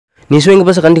Niswa yang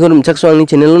sakantikon Rimchaksoa ni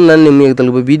channel nan nemi ek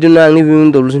talba video na angni bimin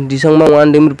dolusun disang ma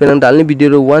wan dem rupenan da.alni video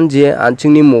ro wan je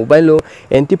anching ni mobile lo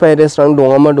antivirus rang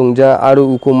dongama dongja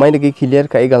aru uko mai dake clear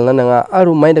kai galna nanga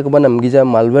aru mai dake banam gija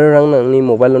malware rang nangni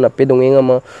mobile lo nape dongenga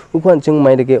ma uko anching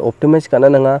mai dake optimize kana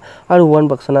nanga aru wan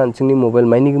baksana anching ni mobile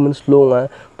mai ni gimin slow nga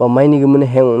pa mai ni gimin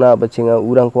hang na bachinga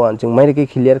urang ko anching mai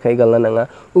dake clear kai galna nanga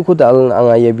uko dal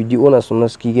anga ya video na sona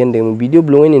skigen dem video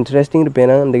blowing interesting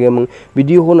rupenan dege mung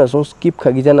video ko na song skip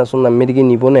khagija na song namme dege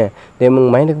nibone demung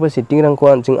mai dake setting rang ko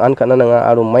anching an kana nanga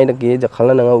aru mai dake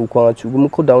jakala nanga uko anga chugum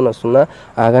ko down na sona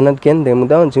aganat ken demung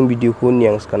da anching video ko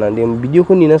niang kana dem video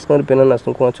ko ninas kan rupenan na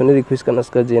song ko chone request kana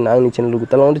ska je na angni channel ko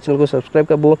talong channel ko subscribe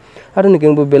ka bo aru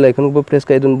nikeng bo bell icon ko press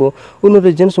ka idun bo uno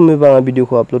region summe banga video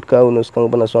ko upload ka uno skang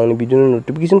bana so angni video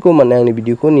notification ko man angni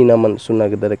video ko nina man suna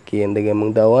gedar ke dege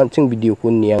mung da anching video ko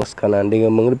niang kana dege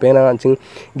mung rupenan anching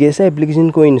gesa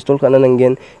application ko install kana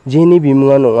nanggen jeni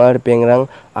bimunga nongar pengrang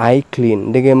ai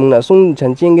clean dege mung nasung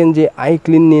chanchengen je ai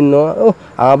clean ni no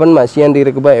aban masian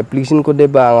direk ba application ko de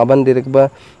ba aban direk ba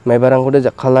mai barang ko de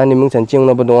jakala ni mung chancheng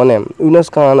na ba dongane unas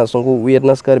kana nasung ko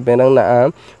weirdness kar penang na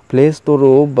Play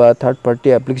Store ba third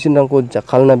party application rang ko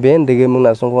jakal na be dege mung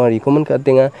nasung ko recommend ka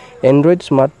tenga Android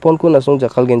smartphone ko nasung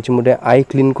jakal gen chimude ai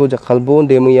clean ko jakalbo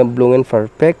de mung ya bilongen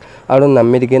perfect aru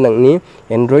namme dege nangni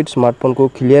Android smartphone ko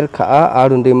clear ka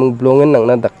aru de mung bilongen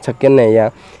nangna dakchaken na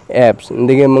ya apps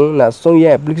dege mung nasung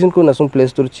ya application ko nasung Play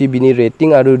Store chi bini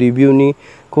rating aru review ni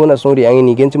ko nasung ri angi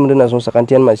nigen chimude nasung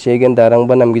sakantian ma shegen darang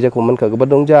ba namgija comment ka gaba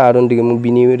dongja aru dege mung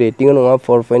bini rating no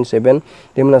 4.7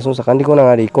 de mung nasung sakantikon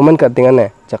anga recommend ka tenga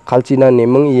ne kalcina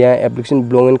nemeng ya application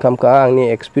bilongen kam ka angni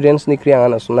experience ni kri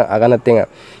anga nasuna agana tenga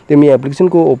temi application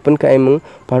ko open ka emeng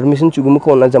permission chugum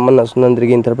ko na zaman nasuna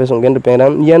ndrege interface ongen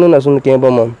peram yano nasun ke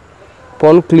bama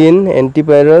phone clean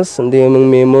antivirus demeng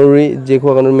memory je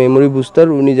ko kan memory booster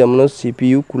uni jamno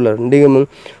CPU cooler demeng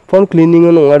phone cleaning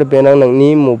no ngar benang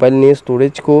nangni mobile ni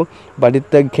storage ko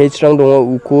badita catch rang dongo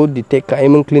uko detect ka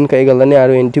emeng clean kai galane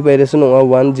aru antivirus no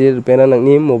 1 je benang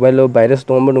nangni mobile lo virus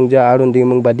dongo dongja aru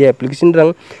demeng badi application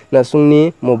rang nasungni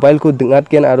mobile ko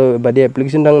dengat ken aru badi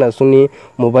application rang nasungni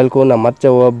mobile ko namat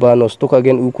jawa ba nosto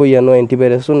kagen uko yano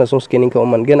antivirus no nasung scanning ka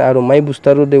oman gen aru my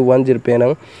booster de 1 je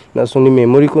benang nasungni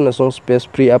memory ko nasung space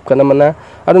free up kana mana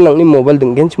aru nangni mobile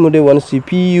denggen chimode 1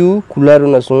 CPU cooler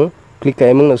nasung click ka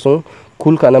emeng nasung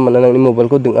cool kana mana nangni mobile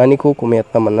ko dengani ko komet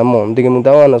na mana mom dege mung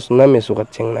dawa nasuna mesukat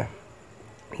chengna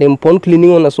dem phone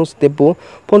cleaning on nasun stepo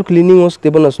phone cleaning on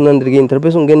stepo nasuna ndrege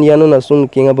interface ongen yano nasun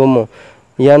kenga bomo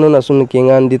yano nasun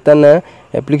kenga adita na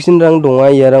application rang donga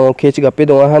yarang o kech gape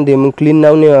donga han dem clean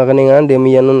now ne aganenga dem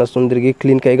yano nasun ndrege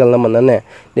clean kai galna mana ne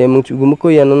dem chugum ko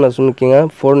yano nasun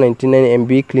kenga 499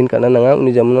 MB clean kana nanga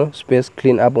uni jamno space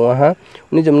clean up onga ha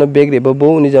uni jamno bag reba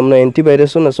bo uni jamno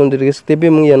antivirus nasun ndrege step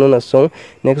mung yano nasun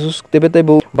next step tai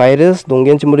bo virus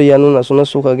dongen chimure yano nasuna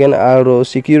sok again aro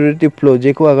security flow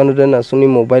je ko aganu da nasuni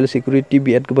mobile security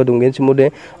bi at gba dongen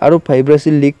chimude aro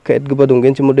privacy leak at gba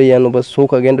dongen chimude yano ba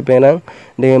sok again penang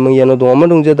de mung yano dongama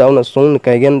dongja daun nasung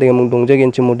kagen de mung dongja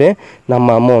gen chimude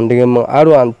namamon de mung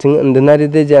aro anting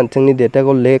ndenari de je anting ni data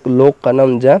ko lek lok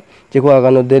kanamja je ko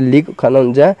aganu de leak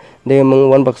kanamja de mung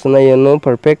one baksana yano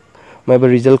perfect maiba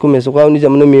result ko mesoka uni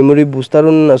jamno memory booster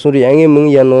nasuri ange mung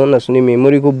yano nasuni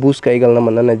memory ko boost kai galna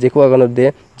manana je ko agano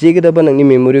de je gida ba nangni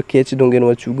memory cache dongen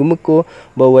wa chugum ko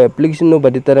ba wa application no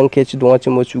baditarang cache donga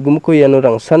chimo chugum ko yano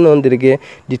rang sanon dirge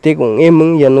detect ong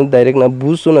emung yano direct na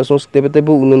boost na so step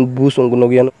bo unun boost ong no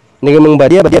yano nege mung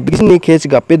badia application ni cache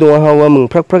gape donga hawa mung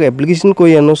prak application ko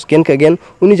yano scan kagen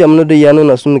uni jamno de yano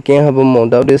nasun ke haba mo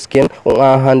da de scan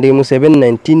onga hande mung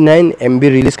 799 MB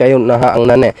release kayo na ha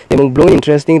angna ne mung blog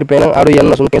interesting repenang aro yano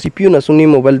nasun CPU nasun ni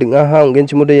mobile dinga ha ongen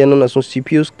chimo de yano nasun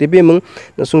CPU tebe mung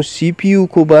nasun CPU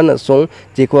ko ba nasun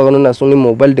je ko agano nasun ni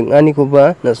mobile dinga ni ko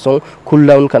ba nasun cool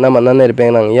down kana mana ne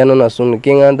repenang yano nasun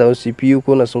kenga da CPU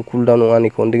ko nasun cool down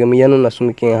ngani ko ndege yano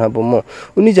nasun kenga haba mo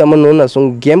uni jamano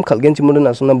nasun game khalgen chimo de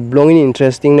nasun blongin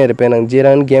interesting ne repenang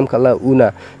jeran game khala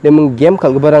una demung game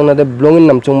khalgbarang na de blongin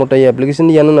namchong mota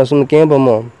application yano nasun kenga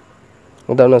bamo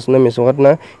udah nasun mesokat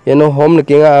na yano home ne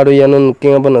kenga aro yano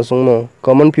kenga ba nasung mo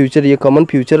common future ye common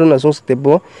future nasung step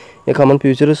ya common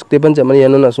future step ban jaman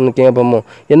yano nasun kenga bamo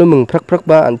yano mung prak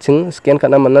ba anching scan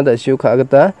kana mana da siu kha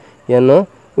agata yano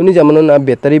uni jamano na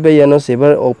battery bai yano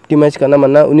saver optimize kana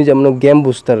mana uni jamano game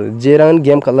booster jerangan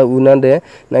game kala una de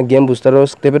na game booster ro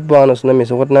step bo anos na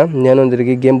mesokot na nyano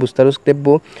dirgi game booster ro step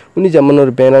bo uni jamano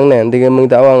berang na dige mung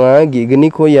dawanga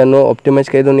gigni ko yano optimize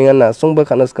kai do ninga na song ba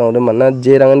kanas ka mana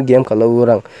jerangan game kala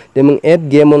urang de mung add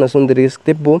game on ason dirgi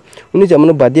step bo uni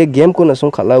jamano badia game ko na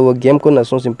song kala u game ko na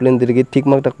song simple dirgi tik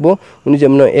mak takbo uni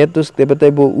jamano add to step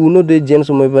tai bo uno de gen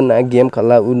somoi ba na game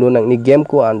kala uno nangni game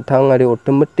ko antang ari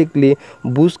automatically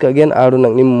boost kagen aro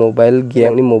nangni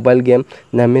mobile game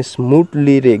name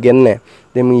smoothly regen ne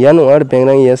dem yano ar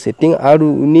bengrang ya setting aro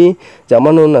uni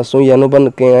jamano na song yano ban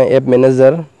ke app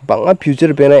manager banga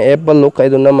future pena app ba lok kai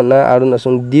donna mana aro na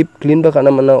song deep clean ba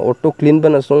kana mana auto clean ba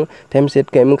na song time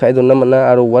set kai mun kai donna mana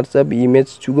aro whatsapp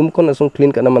image chugum ko na song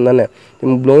clean kana mana ne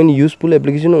dem blowing useful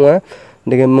application wa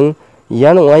dege mung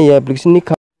yano ya application ni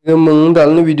mung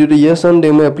dalni video de yasan de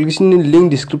mo application ni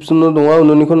link description no donga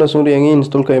unoni khona song re yangi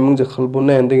install kai mung jakhalbo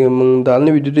na ende mung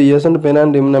dalni video de yasan pena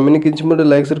de namini kinchmo de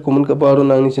like share comment ka paro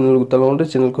nangni channel utalonde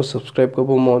channel ko subscribe ka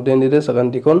bo mo de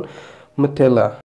sakantikon mthela